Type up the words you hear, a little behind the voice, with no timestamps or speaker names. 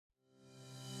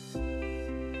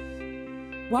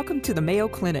Welcome to the Mayo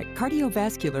Clinic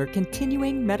Cardiovascular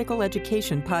Continuing Medical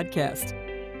Education Podcast.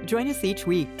 Join us each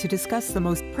week to discuss the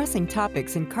most pressing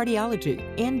topics in cardiology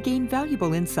and gain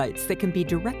valuable insights that can be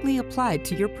directly applied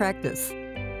to your practice.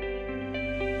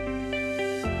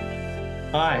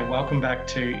 Hi, welcome back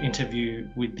to Interview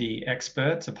with the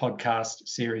Experts, a podcast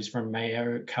series from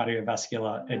Mayo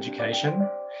Cardiovascular Education.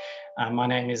 My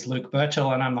name is Luke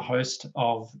Birchall and I'm the host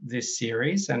of this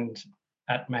series, and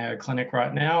at Mayo Clinic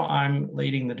right now, I'm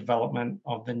leading the development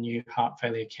of the new heart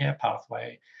failure care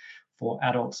pathway for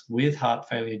adults with heart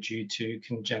failure due to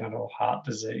congenital heart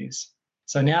disease.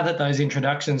 So now that those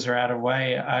introductions are out of the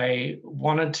way, I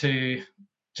wanted to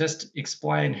just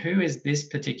explain who is this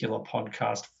particular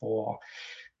podcast for.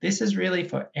 This is really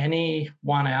for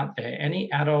anyone out there, any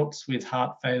adults with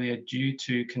heart failure due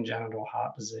to congenital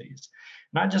heart disease.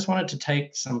 And I just wanted to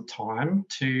take some time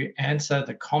to answer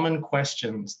the common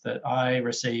questions that I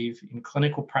receive in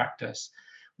clinical practice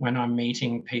when I'm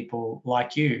meeting people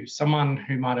like you, someone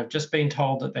who might have just been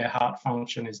told that their heart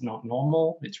function is not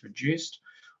normal, it's reduced,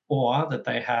 or that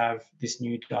they have this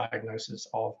new diagnosis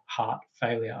of heart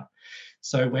failure.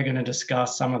 So we're going to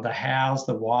discuss some of the hows,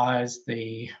 the whys,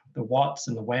 the whats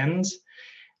and the whens,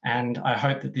 and I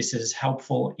hope that this is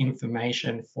helpful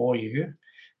information for you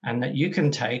and that you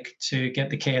can take to get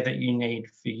the care that you need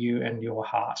for you and your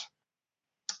heart.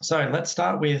 So let's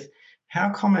start with, how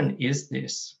common is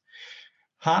this?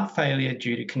 Heart failure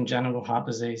due to congenital heart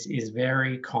disease is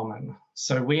very common.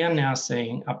 So we are now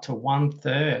seeing up to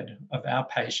 1/3 of our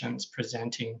patients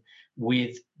presenting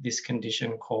with this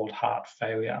condition called heart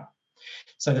failure.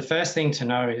 So the first thing to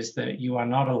know is that you are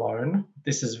not alone.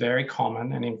 This is very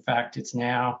common, and in fact, it's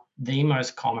now the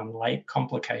most common late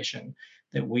complication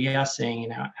that we are seeing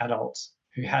in our adults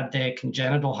who had their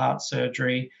congenital heart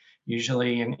surgery,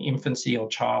 usually in infancy or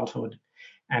childhood,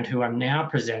 and who are now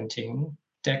presenting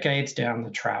decades down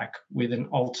the track with an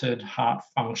altered heart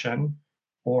function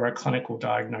or a clinical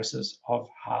diagnosis of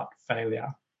heart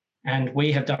failure. And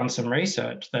we have done some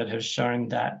research that has shown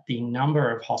that the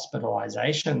number of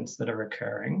hospitalizations that are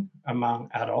occurring among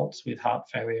adults with heart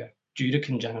failure due to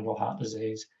congenital heart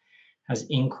disease has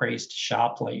increased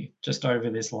sharply just over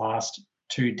this last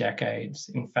 2 decades.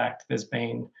 In fact, there's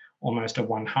been almost a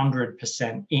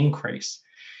 100% increase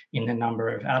in the number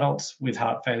of adults with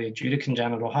heart failure due to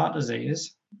congenital heart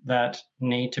disease that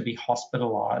need to be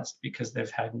hospitalized because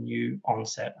they've had new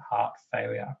onset heart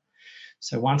failure.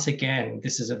 So once again,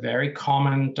 this is a very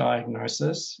common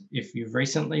diagnosis. If you've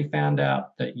recently found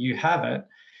out that you have it,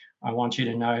 I want you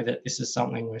to know that this is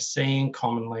something we're seeing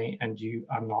commonly and you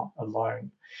are not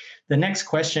alone. The next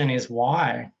question is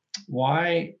why?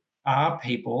 Why are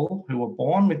people who were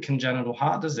born with congenital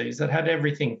heart disease that had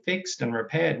everything fixed and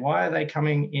repaired, why are they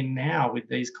coming in now with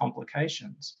these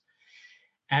complications?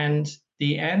 And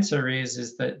the answer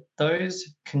is that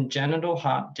those congenital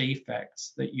heart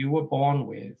defects that you were born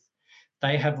with,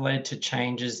 they have led to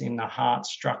changes in the heart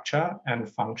structure and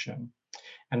function.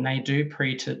 And they do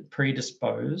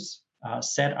predispose,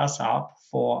 set us up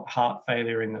for heart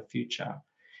failure in the future.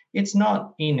 It's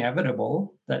not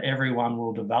inevitable that everyone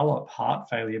will develop heart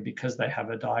failure because they have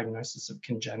a diagnosis of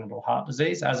congenital heart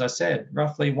disease. As I said,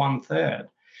 roughly 1/3.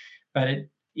 But it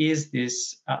is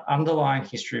this underlying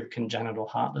history of congenital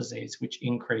heart disease which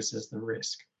increases the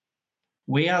risk.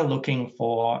 We are looking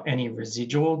for any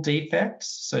residual defects.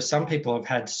 So some people have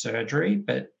had surgery,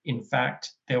 but in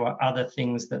fact, there were other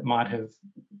things that might have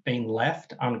been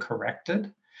left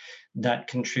uncorrected that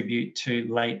contribute to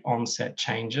late onset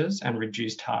changes and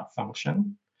reduced heart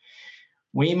function.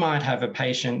 We might have a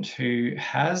patient who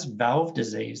has valve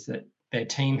disease that their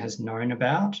team has known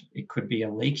about. It could be a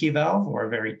leaky valve or a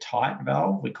very tight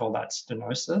valve. We call that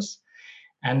stenosis.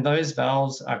 And those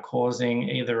valves are causing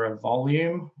either a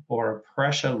volume or a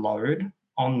pressure load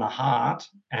on the heart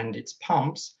and its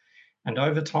pumps. And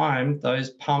over time, those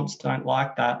pumps don't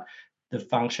like that. The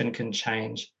function can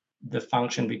change. The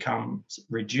function becomes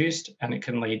reduced and it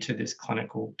can lead to this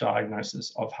clinical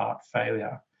diagnosis of heart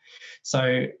failure.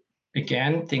 So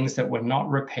again, things that were not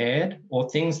repaired or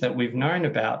things that we've known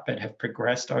about but have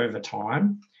progressed over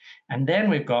time. And then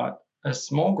we've got a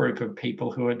small group of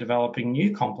people who are developing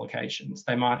new complications.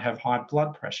 They might have high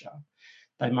blood pressure.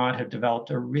 They might have developed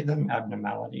a rhythm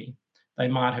abnormality. They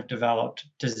might have developed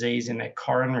disease in their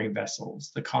coronary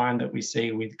vessels, the kind that we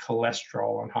see with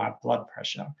cholesterol and high blood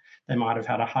pressure. They might have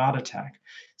had a heart attack.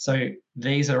 So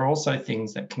these are also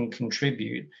things that can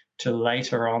contribute to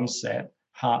later onset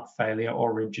heart failure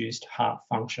or reduced heart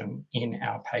function in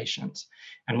our patients.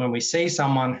 And when we see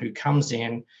someone who comes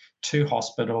in to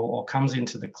hospital or comes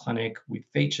into the clinic with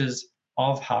features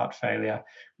of heart failure,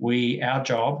 our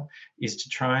job is to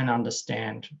try and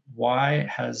understand why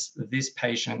has this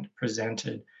patient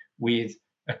presented with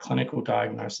a clinical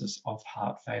diagnosis of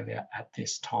heart failure at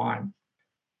this time.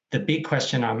 The big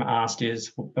question I'm asked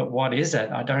is, but what is it?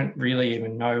 I don't really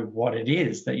even know what it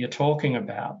is that you're talking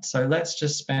about. So let's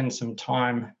just spend some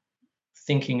time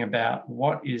thinking about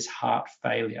what is heart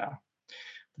failure.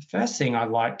 The first thing I'd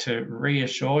like to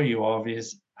reassure you of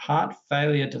is heart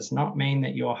failure does not mean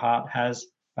that your heart has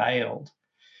failed.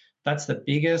 That's the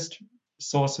biggest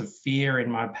source of fear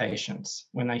in my patients.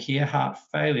 When they hear heart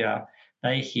failure,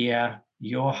 they hear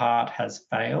your heart has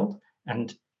failed,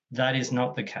 and that is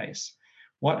not the case.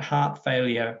 What heart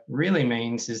failure really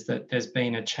means is that there's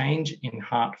been a change in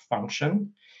heart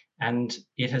function, and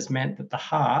it has meant that the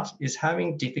heart is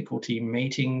having difficulty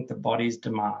meeting the body's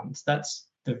demands. That's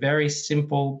the very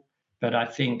simple, but I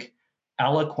think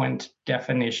eloquent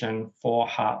definition for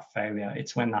heart failure.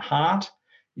 It's when the heart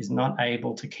is not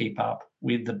able to keep up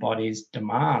with the body's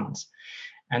demands.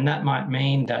 And that might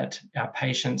mean that our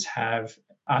patients have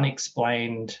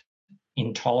unexplained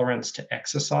intolerance to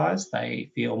exercise.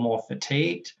 They feel more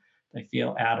fatigued, they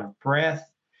feel out of breath.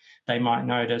 They might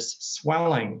notice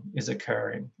swelling is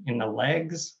occurring in the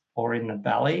legs or in the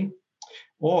belly,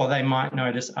 or they might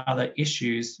notice other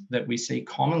issues that we see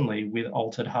commonly with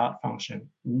altered heart function,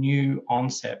 new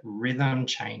onset rhythm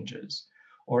changes,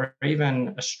 or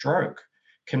even a stroke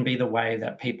can be the way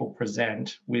that people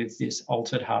present with this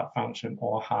altered heart function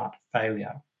or heart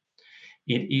failure.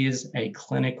 It is a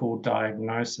clinical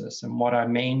diagnosis. And what I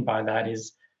mean by that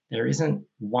is there isn't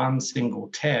one single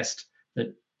test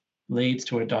that leads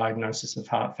to a diagnosis of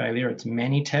heart failure. It's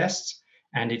many tests,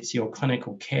 and it's your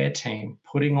clinical care team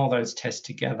putting all those tests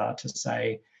together to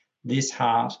say, this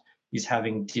heart is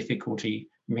having difficulty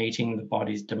meeting the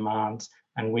body's demands.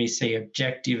 And we see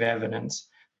objective evidence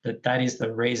that that is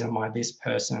the reason why this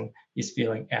person is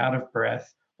feeling out of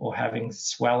breath or having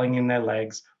swelling in their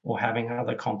legs or having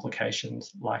other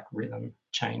complications like rhythm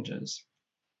changes.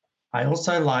 I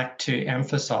also like to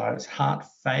emphasize heart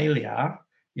failure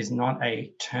is not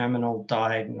a terminal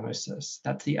diagnosis.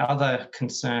 That's the other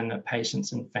concern that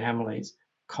patients and families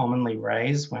commonly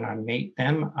raise when I meet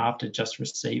them after just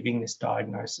receiving this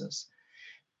diagnosis.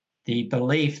 The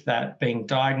belief that being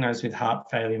diagnosed with heart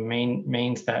failure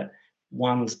means that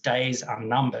one's days are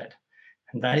numbered.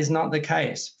 And that is not the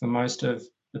case for most of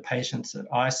the patients that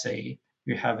I see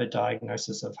who have a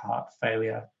diagnosis of heart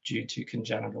failure due to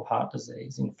congenital heart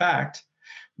disease. In fact,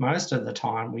 most of the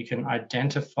time we can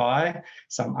identify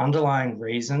some underlying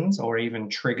reasons or even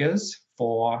triggers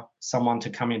for someone to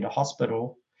come into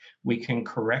hospital. We can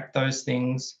correct those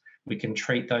things, we can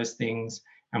treat those things,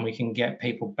 and we can get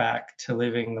people back to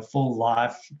living the full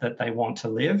life that they want to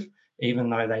live, even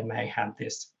though they may have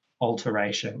this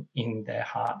alteration in their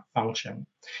heart function.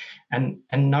 And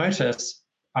notice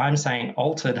I'm saying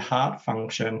altered heart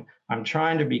function. I'm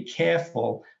trying to be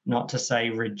careful not to say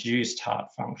reduced heart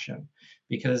function,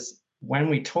 because when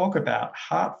we talk about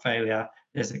heart failure,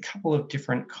 there's a couple of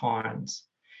different kinds.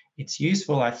 It's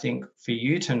useful, I think, for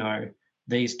you to know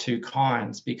these two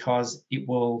kinds because it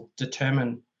will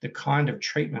determine the kind of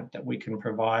treatment that we can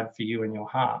provide for you and your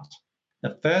heart.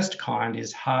 The first kind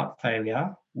is heart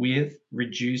failure with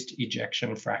reduced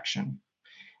ejection fraction.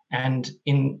 And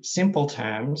in simple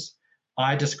terms,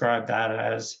 I describe that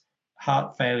as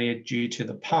heart failure due to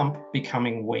the pump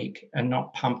becoming weak and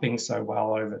not pumping so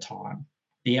well over time.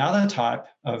 The other type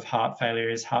of heart failure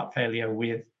is heart failure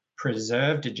with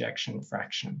preserved ejection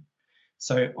fraction.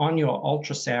 So on your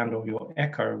ultrasound or your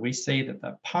echo, we see that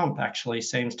the pump actually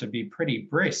seems to be pretty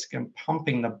brisk and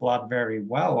pumping the blood very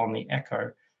well on the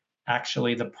echo.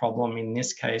 Actually, the problem in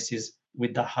this case is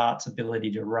with the heart's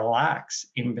ability to relax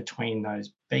in between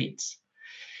those beats.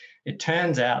 It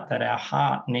turns out that our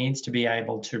heart needs to be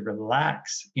able to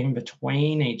relax in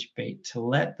between each beat to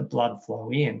let the blood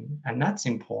flow in. And that's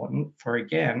important for,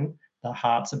 again, the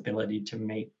heart's ability to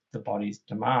meet the body's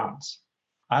demands.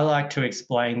 I like to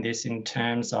explain this in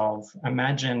terms of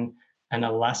imagine an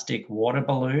elastic water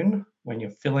balloon. When you're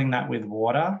filling that with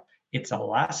water, it's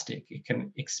elastic. It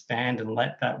can expand and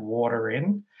let that water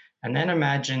in. And then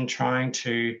imagine trying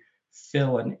to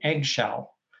fill an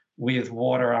eggshell with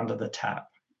water under the tap.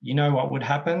 You know what would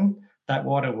happen? That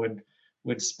water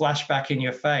would splash back in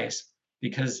your face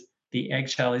because the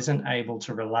eggshell isn't able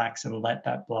to relax and let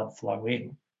that blood flow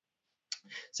in.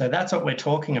 So that's what we're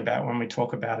talking about when we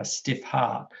talk about a stiff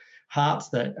heart. Hearts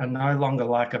that are no longer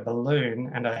like a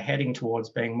balloon and are heading towards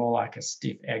being more like a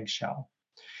stiff eggshell.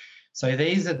 So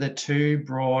these are the two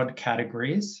broad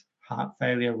categories: heart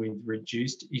failure with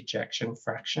reduced ejection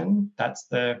fraction, that's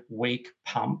the weak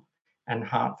pump, and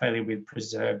heart failure with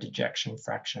preserved ejection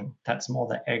fraction. That's more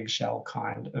the eggshell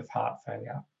kind of heart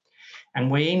failure. And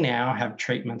we now have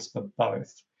treatments for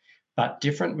both, but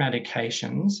different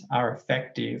medications are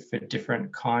effective for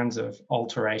different kinds of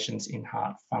alterations in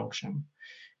heart function.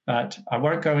 But I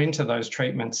won't go into those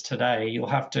treatments today. You'll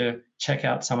have to check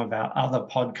out some of our other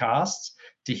podcasts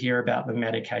to hear about the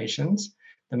medications.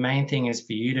 The main thing is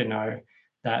for you to know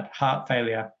that heart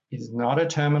failure is not a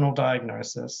terminal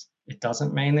diagnosis. It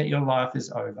doesn't mean that your life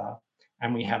is over,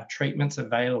 and we have treatments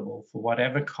available for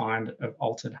whatever kind of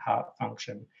altered heart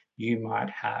function you might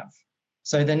have.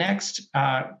 So the next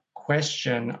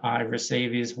question I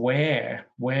receive is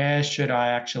where should I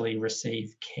actually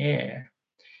receive care?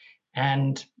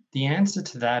 And the answer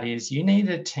to that is you need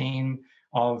a team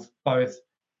of both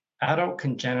adult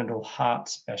congenital heart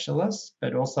specialists,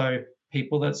 but also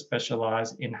people that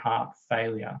specialize in heart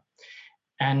failure.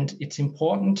 And it's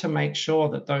important to make sure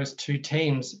that those two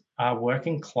teams are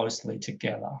working closely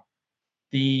together.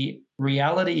 The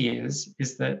reality is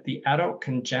that the adult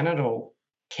congenital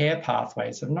care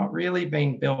pathways have not really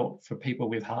been built for people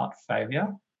with heart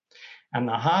failure. And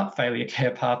the heart failure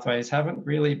care pathways haven't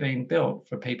really been built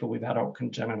for people with adult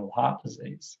congenital heart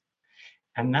disease.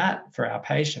 And that, for our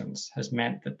patients, has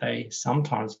meant that they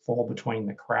sometimes fall between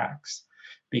the cracks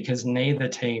because neither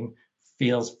team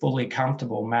feels fully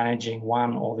comfortable managing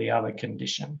one or the other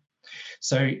condition.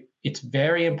 So it's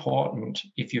very important,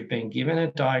 if you've been given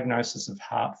a diagnosis of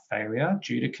heart failure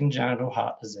due to congenital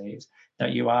heart disease,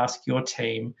 that you ask your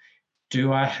team,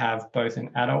 do I have both an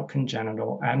adult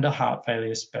congenital and a heart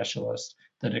failure specialist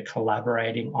that are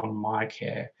collaborating on my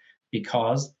care?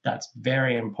 Because that's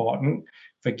very important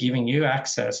for giving you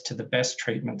access to the best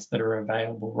treatments that are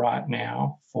available right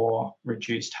now for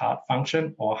reduced heart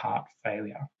function or heart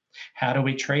failure. How do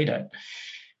we treat it?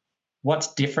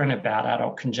 What's different about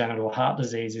adult congenital heart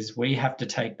disease is we have to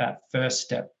take that first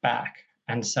step back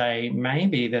and say,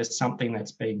 maybe there's something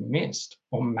that's being missed,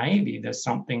 or maybe there's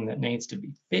something that needs to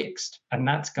be fixed, and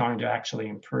that's going to actually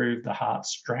improve the heart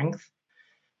strength.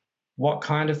 What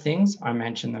kind of things? I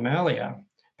mentioned them earlier.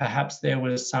 Perhaps there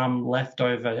was some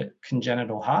leftover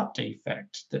congenital heart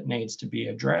defect that needs to be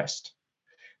addressed.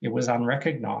 It was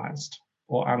unrecognized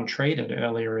or untreated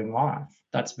earlier in life.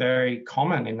 That's very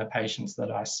common in the patients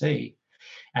that I see.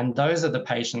 And those are the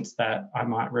patients that I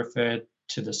might refer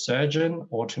to the surgeon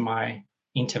or to my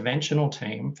interventional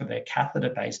team for their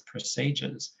catheter-based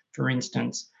procedures. For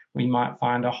instance, we might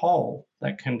find a hole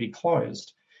that can be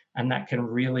closed, and that can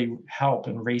really help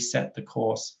and reset the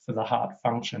course for the heart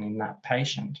function in that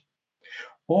patient.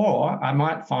 Or I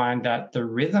might find that the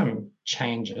rhythm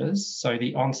changes, so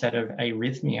the onset of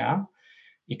arrhythmia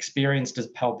experienced as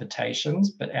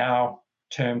palpitations, but our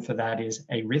term for that is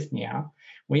arrhythmia.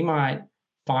 We might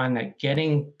find that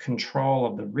getting control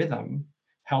of the rhythm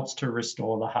helps to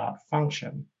restore the heart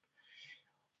function.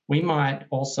 We might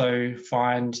also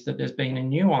find that there's been a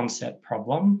new onset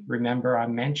problem. Remember, I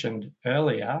mentioned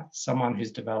earlier someone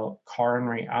who's developed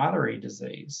coronary artery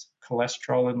disease,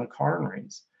 cholesterol in the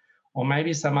coronaries, or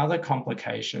maybe some other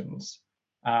complications,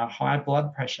 high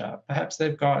blood pressure. Perhaps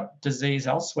they've got disease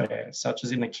elsewhere, such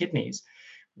as in the kidneys.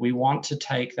 We want to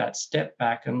take that step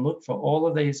back and look for all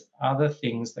of these other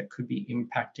things that could be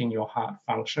impacting your heart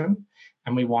function,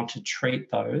 and we want to treat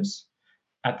those.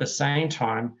 At the same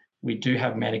time, we do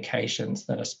have medications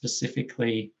that are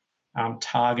specifically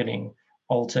targeting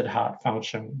altered heart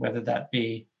function, whether that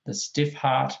be the stiff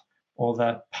heart or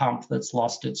the pump that's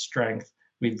lost its strength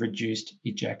with reduced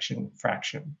ejection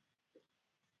fraction.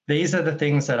 These are the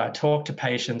things that I talk to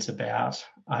patients about.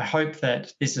 I hope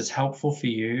that this is helpful for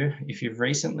you. If you've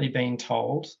recently been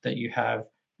told that you have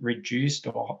reduced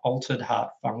or altered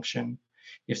heart function,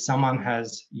 if someone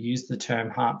has used the term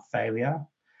heart failure,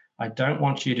 I don't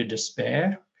want you to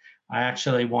despair. I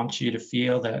actually want you to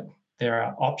feel that there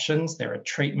are options, there are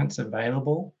treatments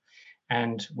available,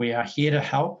 and we are here to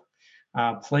help.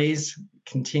 Please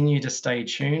continue to stay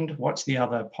tuned. Watch the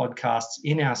other podcasts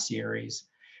in our series.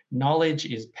 Knowledge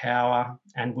is power,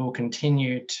 and we'll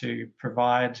continue to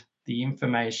provide the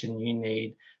information you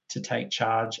need to take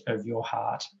charge of your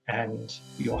heart and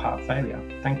your heart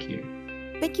failure. Thank you.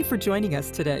 Thank you for joining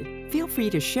us today. Feel free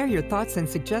to share your thoughts and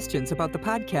suggestions about the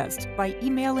podcast by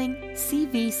emailing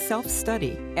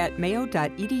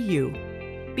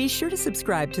cvselfstudy@mayo.edu. Be sure to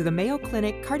subscribe to the Mayo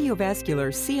Clinic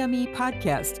Cardiovascular CME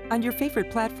podcast on your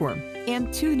favorite platform,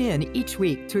 and tune in each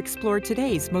week to explore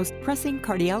today's most pressing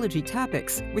cardiology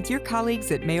topics with your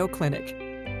colleagues at Mayo Clinic.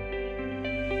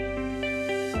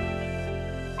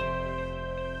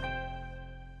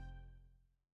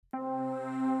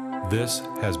 This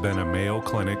has been a Mayo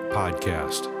Clinic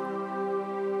podcast.